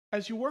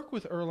As you work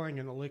with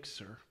Erlang and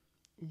Elixir,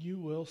 you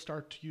will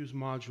start to use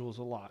modules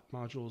a lot.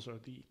 Modules are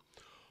the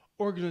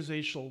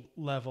organizational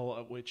level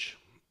at which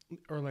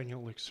Erlang and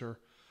Elixir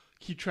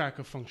keep track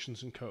of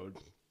functions and code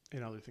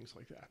and other things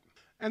like that.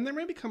 And there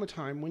may become a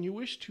time when you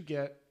wish to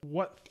get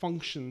what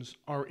functions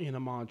are in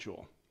a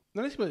module.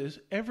 The nice part is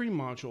every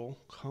module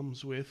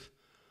comes with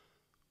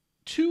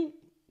two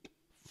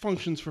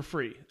functions for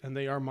free, and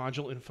they are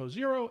module info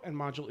 0 and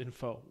module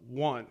info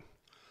 1.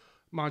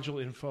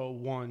 Module info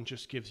 1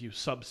 just gives you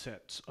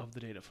subsets of the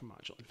data from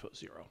module info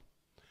 0.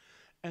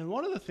 And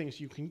one of the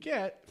things you can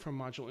get from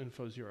module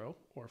info 0,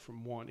 or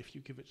from 1 if you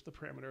give it the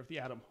parameter of the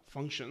atom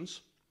functions,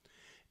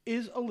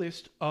 is a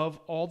list of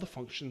all the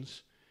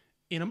functions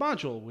in a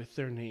module with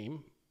their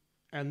name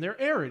and their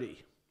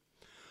arity.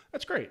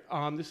 That's great.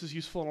 This is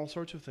useful in all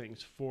sorts of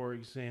things. For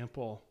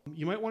example,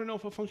 you might want to know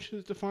if a function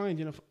is defined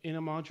in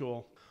a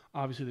module.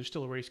 Obviously, there's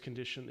still a race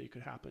condition that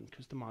could happen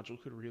because the module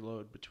could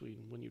reload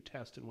between when you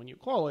test and when you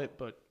call it,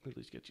 but at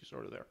least gets you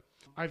sort of there.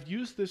 I've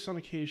used this on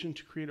occasion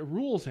to create a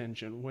rules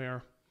engine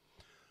where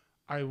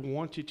I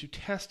wanted to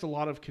test a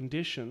lot of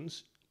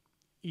conditions,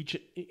 each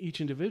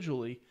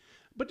individually,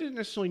 but didn't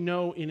necessarily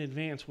know in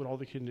advance what all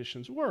the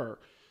conditions were.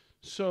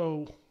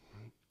 So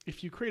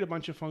if you create a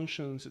bunch of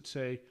functions that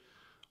say,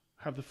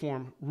 have the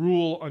form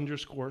rule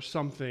underscore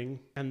something,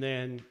 and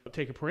then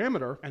take a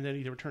parameter, and then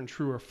either return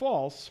true or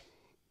false,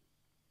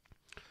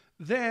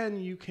 then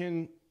you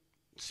can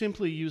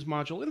simply use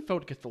module info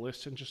to get the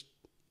list and just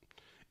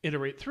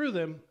iterate through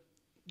them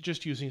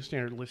just using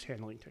standard list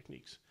handling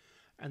techniques.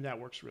 And that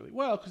works really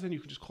well because then you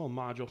can just call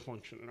module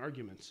function and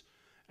arguments.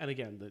 And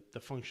again, the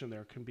function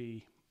there can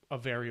be a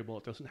variable.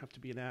 It doesn't have to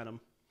be an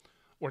atom,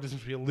 or it doesn't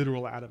have to be a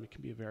literal atom. It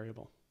can be a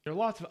variable. There are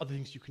lots of other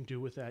things you can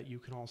do with that. You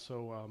can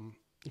also,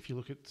 if you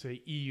look at,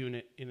 say,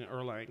 eUnit in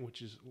Erlang,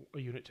 which is a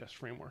unit test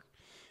framework,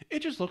 it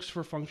just looks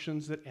for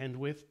functions that end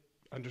with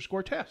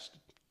underscore test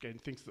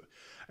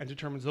and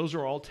determines those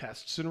are all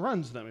tests and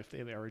runs them if they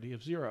have arity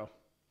of 0.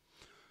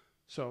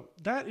 So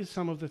that is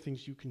some of the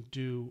things you can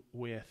do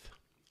with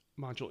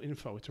module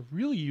info. It's a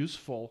really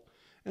useful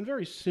and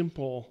very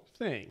simple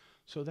thing.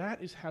 So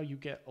that is how you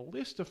get a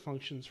list of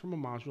functions from a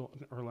module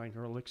in Erlang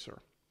or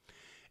Elixir.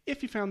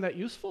 If you found that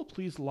useful,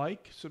 please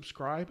like,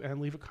 subscribe, and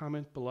leave a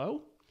comment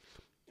below.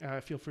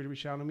 Feel free to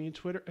reach out to me on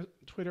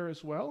Twitter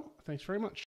as well. Thanks very much.